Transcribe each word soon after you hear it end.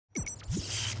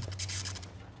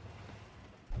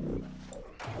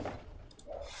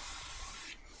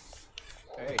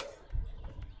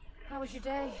was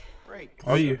your day?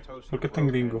 Oye, ¿por qué es tan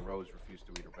gringo?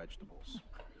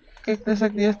 ¿Qué crees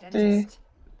aquí este?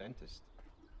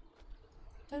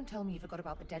 Don't tell me you forgot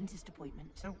about the dentist appointment.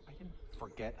 No, I didn't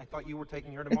forget. I thought you were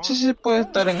taking her Esto tomorrow. sí puede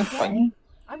estar en español.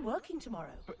 I'm working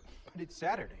tomorrow. But it's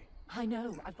Saturday. I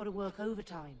know. I've got to work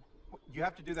overtime. You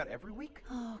have to do that every week?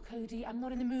 Oh, Cody, I'm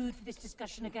not in the mood for this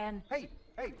discussion again. Hey,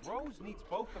 Rose needs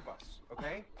both of us,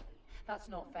 okay? That's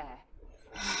not fair.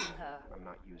 I'm using her. I'm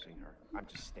not using her. I'm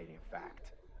just stating a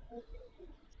fact.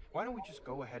 Why don't we just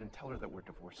go ahead and tell her that we're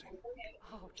divorcing?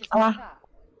 Oh, just like that?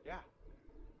 Yeah.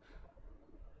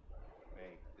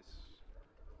 Hey, this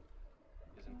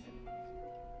isn't anything.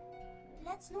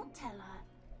 Let's not tell her.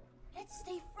 Let's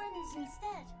stay friends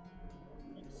instead.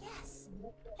 Yes,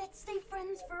 let's stay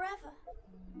friends forever.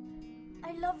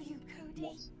 I love you,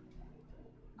 Cody.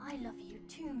 I love you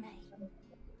too, May.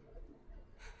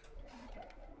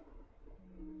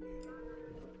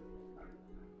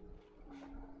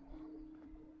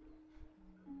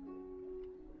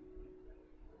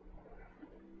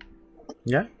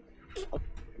 ¿Ya?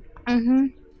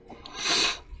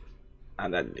 A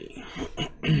darle.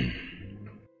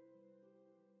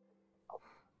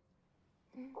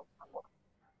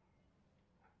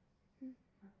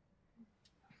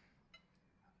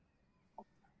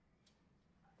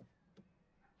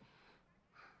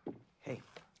 Hey,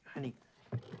 honey,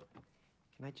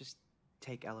 can I just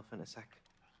take Elephant a sec?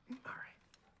 All right.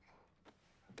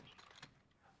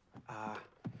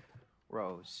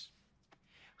 Rose,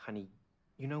 honey,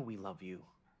 you know we love you,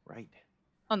 right?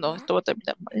 Oh no, esto va a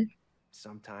terminar mal.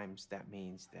 Sometimes that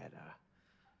means that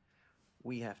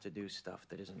we have to do stuff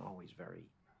that isn't always very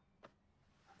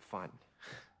fun.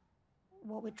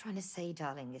 What we're trying to say,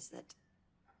 darling, is that,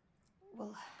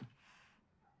 well,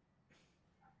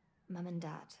 Mum and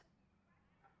Dad,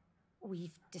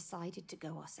 we've decided to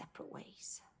go our separate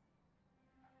ways.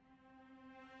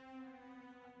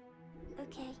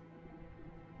 Okay.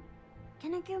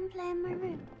 Can I go and play in my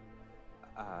room?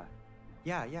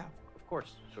 Yeah, of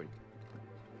course, sweet.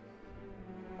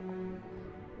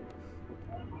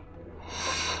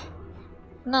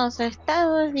 Nos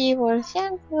estamos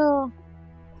divorciando.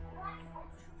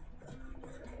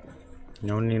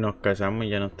 No, ni nos casamos y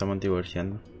ya nos estamos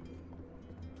divorciando.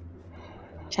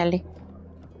 Chale.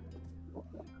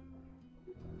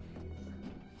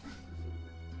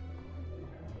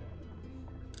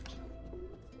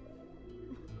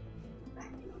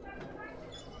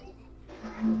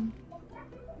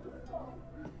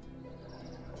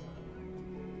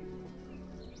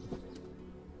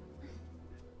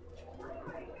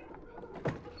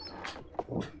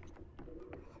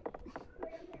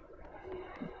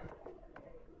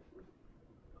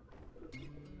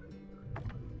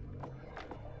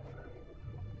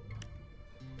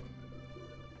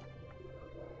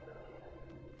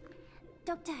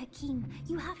 Dr. Hakim,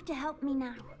 you have to help me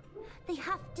now. They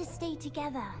have to stay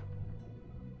together.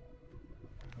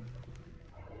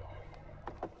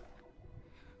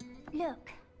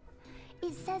 Look,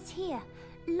 it says here,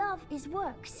 love is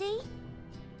work, see?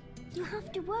 You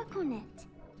have to work on it.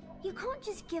 You can't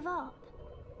just give up.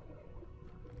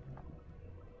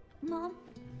 Mom,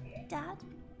 Dad,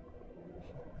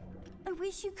 I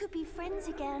wish you could be friends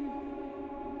again.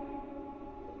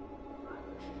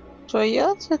 ¿Soy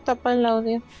yo? Se tapa el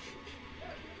audio.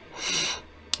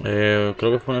 Creo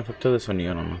que fue un efecto de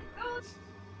sonido nomás.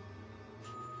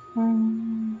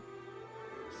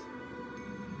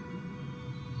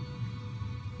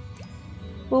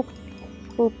 Coop.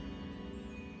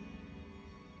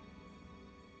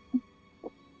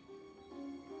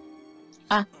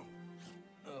 Ah.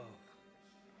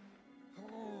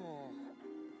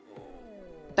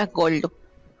 Está gordo.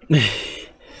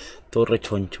 Todo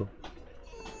rechoncho.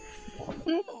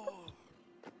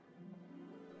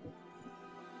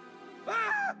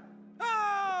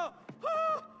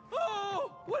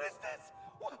 What is this?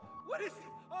 What is it?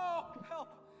 Oh, help!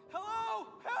 Hello!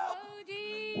 Help!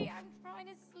 Cody, I'm trying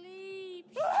to sleep.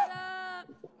 Shut up.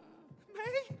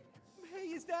 May,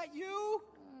 is that you?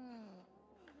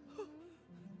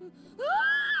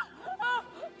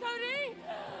 Cody!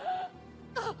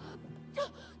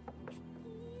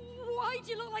 Why'd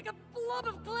you look like a blob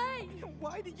of clay?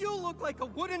 Why do you look like a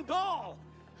wooden doll?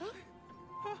 Look.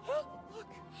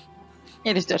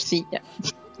 Eres de arcilla.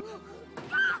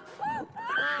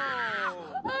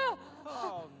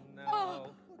 Oh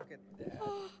no. Look at that.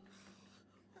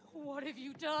 What have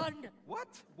you done? What?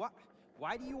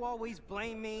 Why do you always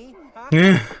blame me? Huh?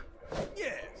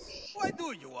 Yes. Why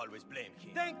do you always blame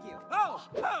him? Thank you.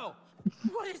 Oh!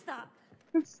 What is that?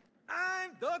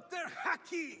 I'm Dr.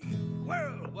 Hakim.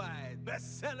 worldwide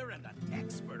bestseller and an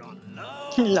expert on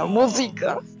love. La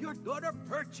música. Your daughter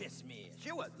purchased me.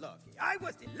 She was lucky. I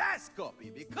was the last copy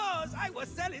because I was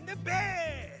selling the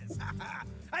best.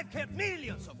 I've kept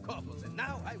millions of couples, and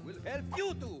now I will help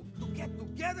you to get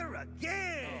together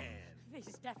again. This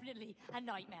is definitely a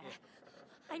nightmare.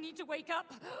 I need to wake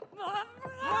up.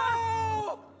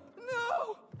 No!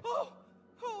 No!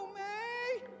 Oh,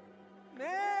 May!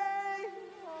 May!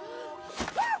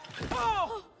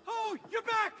 Oh, you're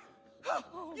back!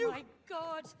 Oh my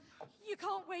God! You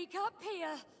can't wake up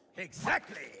here.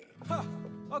 Exactly!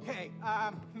 Okay,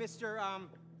 Mr.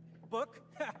 Book.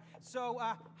 So,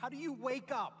 how do you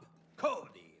wake up?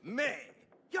 Cody, May,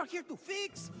 you're here to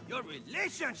fix your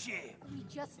relationship. We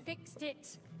just fixed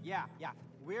it. Yeah.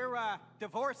 We're,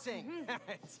 divorcing.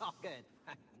 It's all good.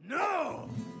 No!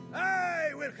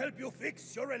 I will help you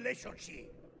fix your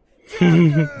relationship.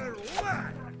 Chapter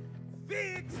 1.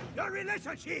 Fix your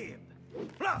relationship.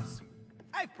 Plus,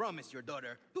 I promised your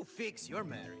daughter to fix your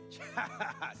marriage.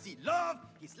 See, love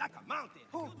is like a mountain.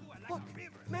 You two are like a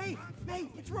river. May,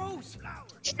 it's Rose.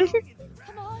 Flowers.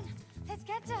 Come on, let's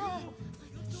get to her.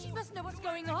 She must know what's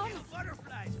going on.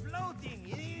 Butterflies floating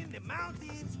in the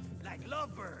mountains like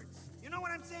lovebirds. You know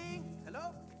what I'm saying?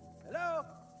 Hello? Hello?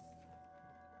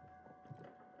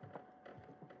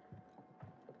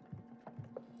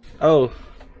 Oh,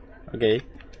 ok.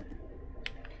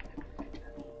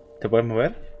 ¿Te puedes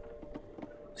mover?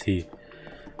 Sí.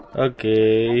 Ok.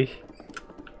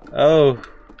 Oh.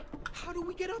 How do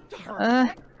we get up to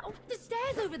her? Oh, the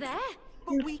stairs over there.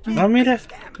 But we can't. No, mira.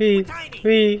 Vi.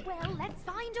 Well, let's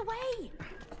find a way.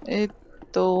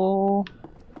 Esto.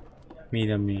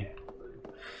 Mírame.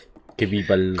 Que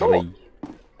viva el rey.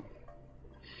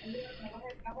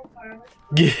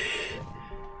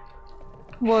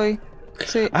 Voy.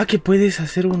 Sí. Ah, que puedes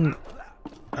hacer un...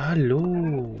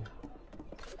 ¡Aló!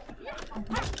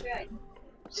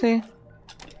 Sí.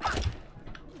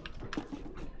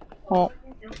 Oh.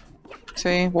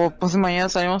 Sí, bueno, pues mañana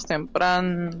salimos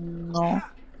temprano.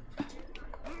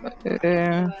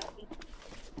 ¿Qué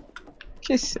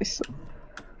es eso?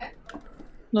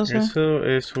 No sé. Eso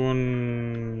es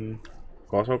un...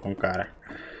 coso con cara.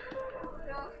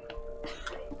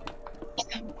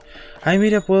 Ay,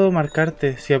 mira, puedo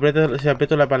marcarte. Si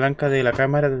aprieto la palanca de la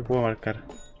cámara, te puedo marcar.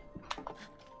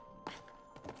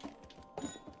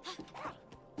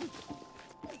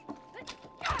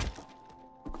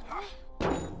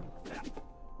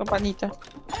 Campanita.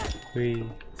 Uy.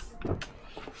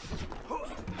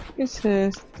 ¿Qué es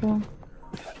esto?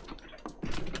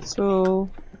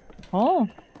 Oh.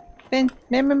 Ven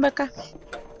acá.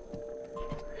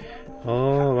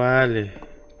 Oh, vale.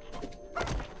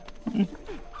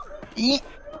 Y...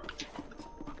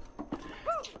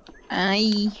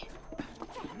 Ay.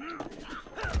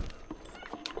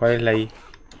 ¿Cuál es la I?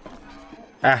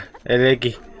 Ah, el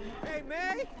X. Hey,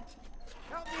 May!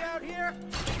 Help me out here!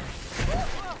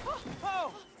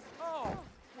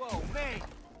 Whoa,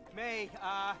 May,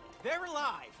 they're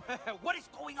alive. What is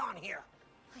going on here?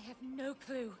 I have no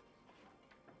clue.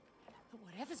 But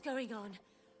whatever's going on,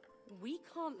 we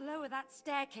can't lower that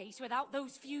staircase without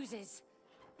those fuses.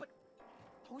 But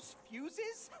those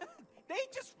fuses? They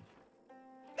just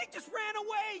ran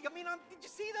away. I mean, did you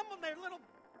see them on their little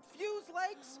fuse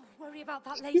legs? Oh, worry about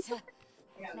that later.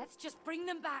 Let's just bring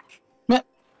them back.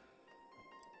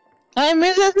 Ay, ¿me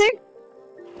es así?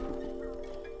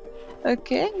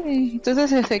 Ok,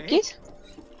 entonces es X.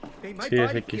 Hey, my Sí, es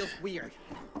body X. feels weird.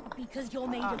 Because you're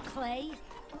made of clay.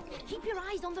 Keep your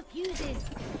eyes on the fuses.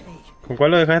 ¿Con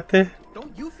cuál lo dejaste?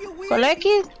 Don't you feel weird? Con la X.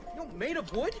 You're made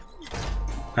of wood?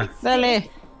 Dale.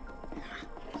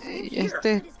 ¿Y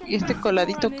este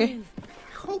coladito qué? I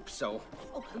hope so.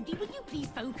 Oh, Cody, will you please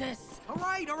focus? All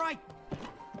right.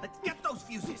 Let's get those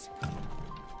fuses.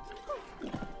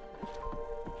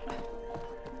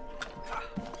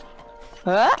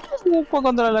 Ah, no puedo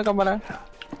controlar la cámara.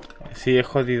 Sí, es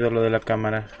jodido lo de la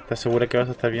cámara. ¿Estás segura que vas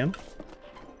a estar bien?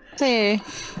 Sí.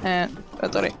 Lo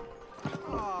atoré.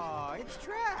 Oh, it's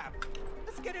trapped.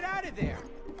 Let's get it out of there.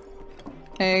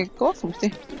 ¿Cómo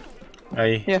subiste?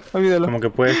 Ahí. Ya, olvídalo. Como que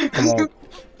puedes como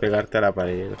pegarte a la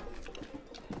pared.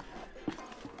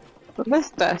 ¿Dónde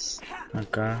estás?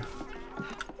 Acá.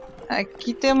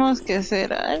 Aquí tenemos que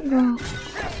hacer algo.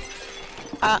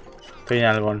 Ah, Estoy en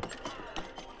algón.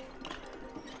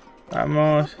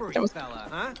 Vamos. Pretty fella,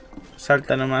 huh?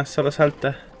 Salta nomás, solo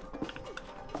salta.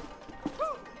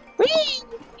 ¡uy!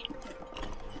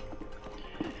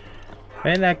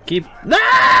 Ven aquí.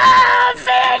 ¡Ah!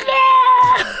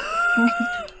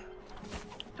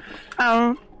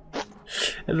 Ah,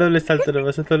 El doble salto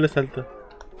nomás, el doble salto.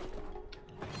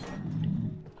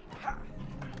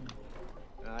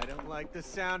 like the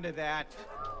sound of that.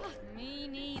 Me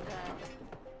neither.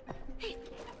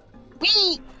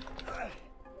 ¡Uy!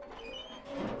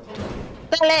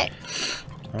 ¡Dale!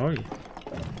 Ay,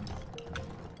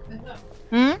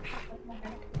 ¿Mm?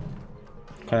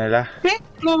 con el A. ¿Qué?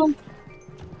 No.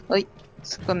 Uy,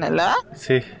 ¿con el A?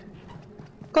 Sí.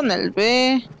 Con el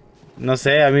B. No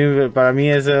sé, para mí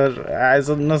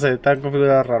eso no sé, están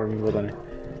configurados raros mis botones.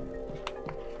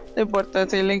 No importa,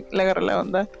 sí le agarré la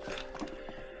onda.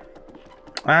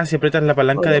 Ah, si aprietas la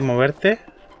palanca de moverte,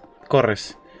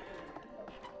 corres.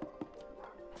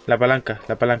 La palanca,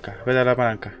 aprieta la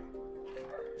palanca.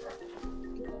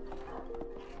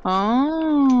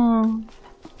 Ah.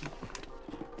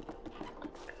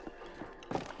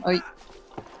 Ay.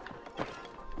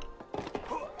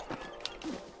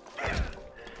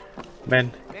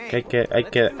 Ven, que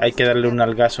hay que darle un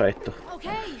algazo a esto.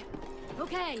 Okay.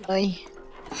 Okay. Ay.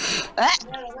 ¡Ah!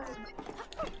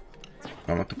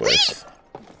 Vamos, tú puedes.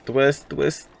 Tú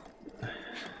puedes.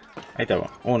 Ahí estamos.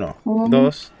 1, 1,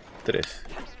 2, 3.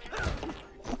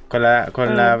 Con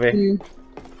la B.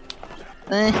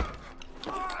 Ahí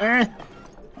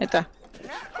está.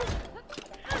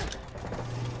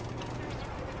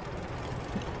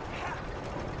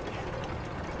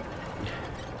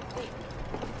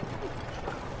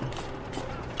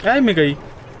 Ay, me caí.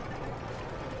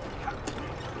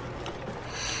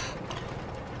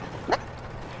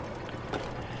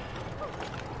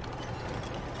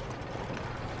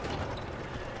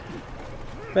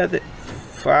 Espérate.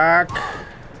 Fuck.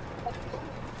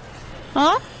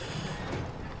 ¿Ah?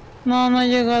 No ha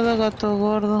llegado gato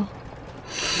gordo.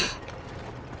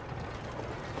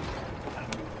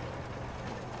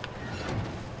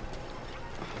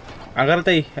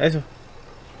 Agárrate ahí, a eso.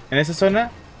 En esa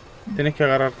zona tienes que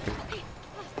agarrarte.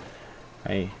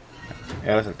 Ahí. Y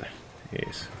ahora salta.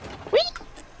 Eso.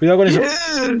 Cuidado con eso.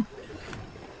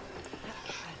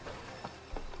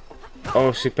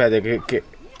 Oh, sí, espérate, que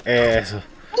eso.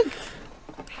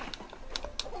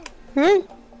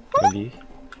 Aquí.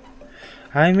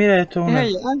 Ay, mira, esto es una.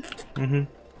 Ujú.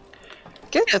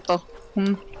 ¿Qué es esto?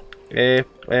 Una.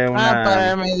 Ah,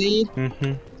 para medir.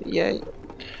 Ujú. Y ahí.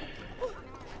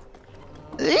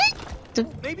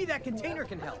 Maybe that container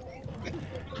can help.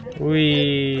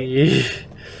 Uy.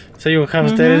 Soy un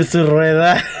hámster en su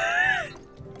rueda.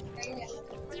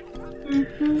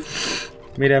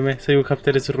 Mírame, soy un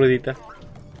hámster en su ruedita.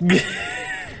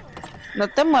 No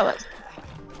te muevas.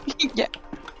 Ya.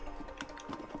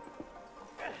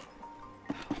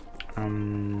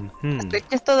 ¿De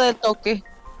qué esto de toque?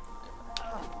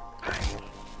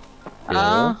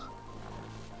 Ah,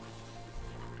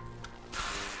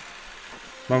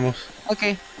 Vamos, ok.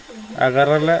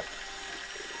 agárrala.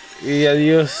 Y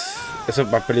adiós. Eso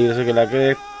es más peligroso que la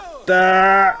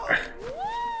cresta.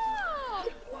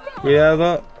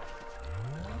 Cuidado.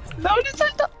 ¡Doble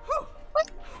salto!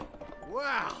 Wow.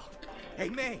 Hey,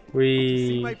 May.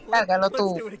 Uy. My flip? Hágalo Let's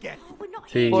tú. do it again. Oh, we're not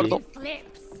Sí. here Gordo. for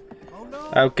flips. Oh no.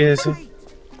 Ah, ¿qué es eso? Wait,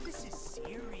 this is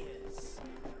serious.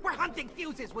 We're hunting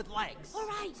fuses with legs. All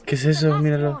right. ¿Qué es this the eso? last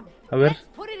Míralo. one. A ver. Let's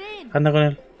put it in. Anda con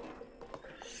él.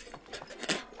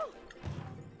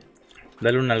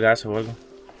 Dale un algazo o algo.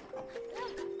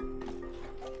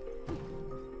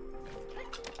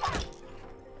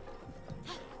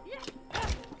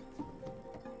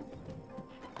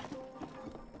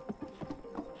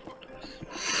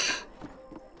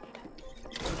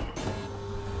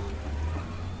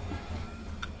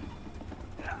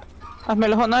 Hazme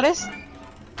los honores.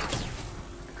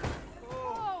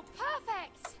 Oh,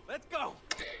 perfect. Let's go.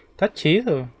 Está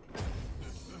chido.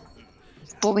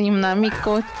 Todo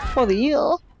dinámico, es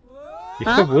jodido.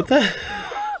 Hijo de puta.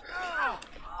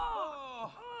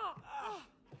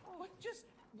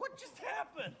 What just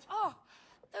happened? Oh,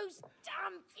 those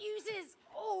damn fuses.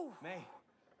 Oh, May,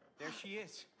 there she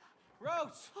is.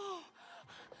 Rose.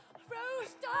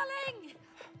 Rose, darling.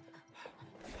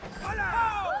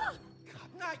 Hola! God,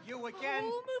 not you again.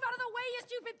 Oh, move out of the way, you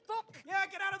stupid fuck. Yeah,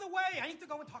 get out of the way. I need to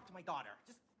go and talk to my daughter.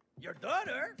 Just your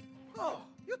daughter? Oh,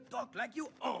 you talk like you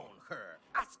own her.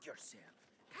 Ask yourself,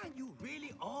 can you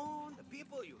really own the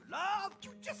people you love?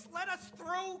 You just let us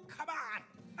through? Come on.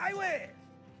 I will.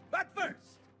 But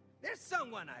first, there's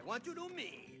someone I want you to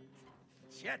meet.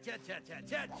 Cha cha cha cha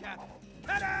cha cha.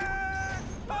 Ta-da!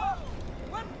 Oh,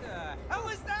 what the hell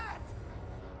is that?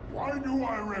 Why do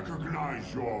I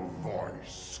recognize your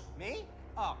voice? Me?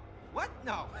 Oh, what?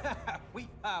 No,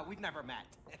 we've never met.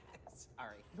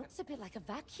 Sorry. Looks a bit like a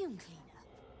vacuum cleaner.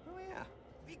 Oh yeah,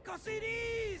 because it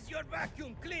is your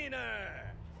vacuum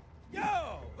cleaner.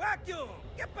 Yo, vacuum,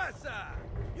 ¿qué pasa?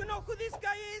 You know who this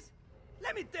guy is?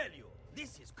 Let me tell you.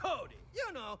 this is Cody.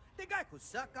 You know, the guy who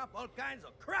suck up all kinds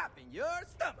of crap in your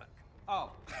stomach.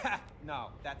 Oh, no,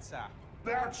 that's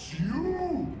That's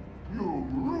you! You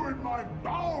ruined my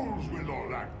bowels with all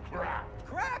that crap!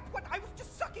 Crap? What? I was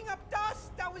just sucking up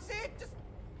dust. That was it. Just.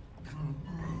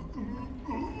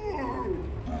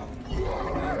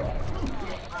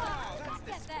 Oh,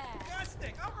 that's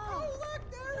disgusting. Oh, look,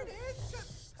 there it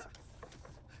is.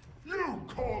 You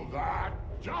call that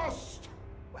just?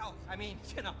 Well, I mean,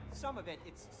 you know, some of it,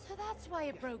 it's. So that's why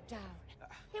it broke down.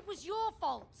 It was your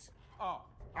fault. Oh,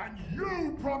 And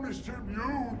you promised him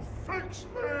you'd fix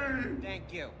me!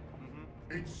 thank you.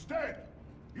 Instead,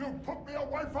 you put me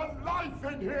away for life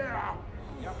in here!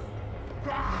 Yep.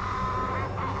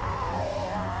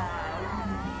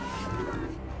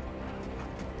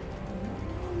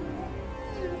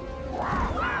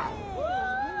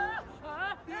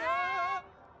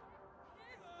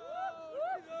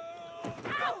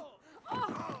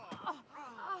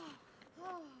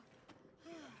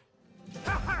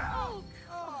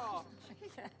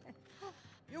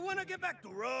 You wanna get back to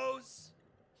Rose?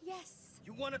 Yes.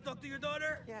 You wanna talk to your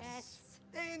daughter? Yes.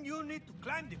 Then you need to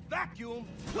climb the vacuum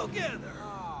together.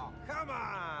 Oh, come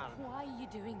on. Why are you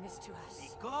doing this to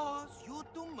us? Because you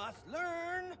two must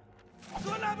learn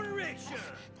collaboration.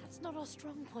 That's not our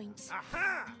strong point.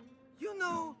 Aha! You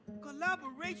know,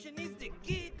 collaboration is the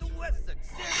key to a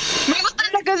success. Me gusta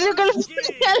la canción que le puse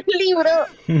al libro.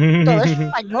 Todo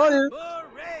español.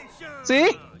 Collaboration.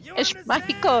 ¿Sí? You Es understand?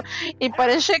 mágico. Y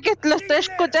parece que lo estoy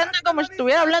escuchando como si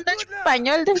estuviera hablando en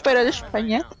español, pero de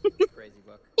español.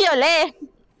 Y olé.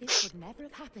 This would never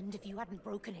have happened if you hadn't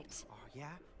broken it. Oh, yeah?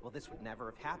 Well, this would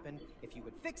never have happened if you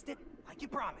had fixed it like you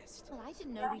promised. Well, I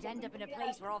didn't know we'd end up in a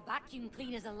place where our vacuum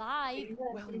cleaner's alive.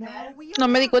 Well, now we No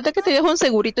me di cuenta que te dejo un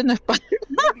segurito en la espalda.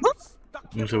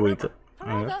 Un segundito. A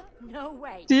ver. Forever? No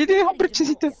way. Sí, te dejo un Getting a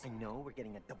brochecito. divorce. I know we're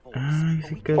getting a divorce, Ay, but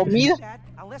sí, we qué can't Comida. do that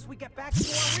unless we get back to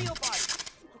our real bodies.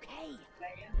 Okay.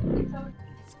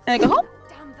 ¿En el cajón?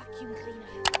 Damn vacuum cleaner.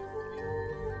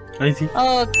 Ay, sí.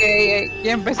 Ok,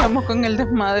 ya empezamos con el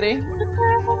desmadre.